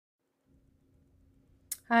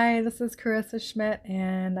Hi, this is Carissa Schmidt,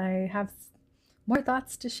 and I have more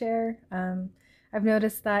thoughts to share. I've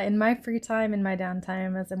noticed that in my free time, in my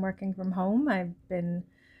downtime, as I'm working from home, I've been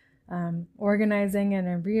organizing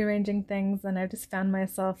and rearranging things, and I've just found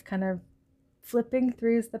myself kind of flipping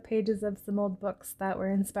through the pages of some old books that were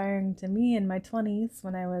inspiring to me in my 20s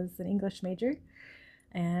when I was an English major.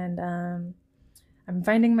 And I'm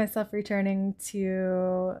finding myself returning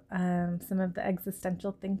to some of the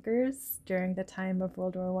existential thinkers during the time of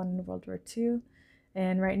World War I and World War II.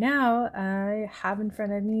 And right now, I have in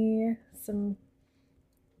front of me some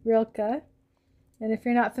Rilke. And if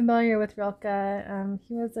you're not familiar with Rilke,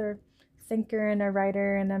 he was a thinker and a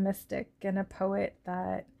writer and a mystic and a poet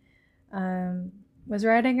that um, was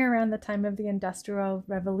writing around the time of the Industrial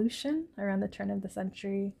Revolution, around the turn of the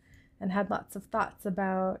century, and had lots of thoughts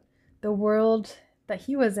about the world that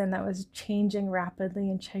he was in that was changing rapidly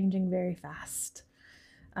and changing very fast.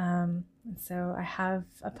 And so I have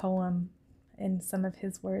a poem in some of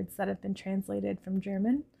his words that have been translated from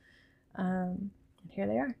German. And here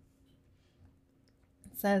they are.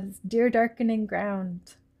 It says, "Dear darkening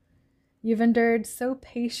ground, you've endured so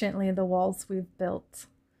patiently the walls we've built.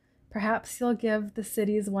 Perhaps you'll give the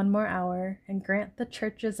cities one more hour and grant the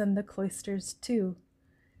churches and the cloisters too.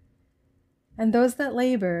 And those that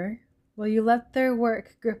labor, will you let their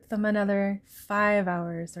work grip them another 5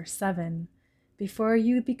 hours or 7 before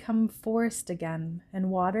you become forest again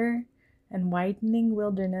and water and widening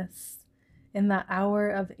wilderness in that hour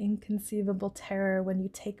of inconceivable terror when you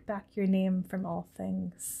take back your name from all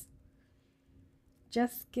things?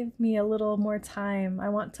 Just give me a little more time. I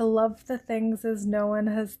want to love the things as no one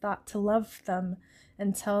has thought to love them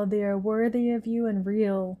until they are worthy of you and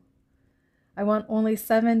real. I want only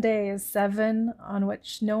 7 days, 7 on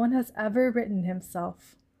which no one has ever written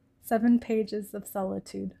himself. 7 pages of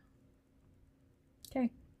solitude."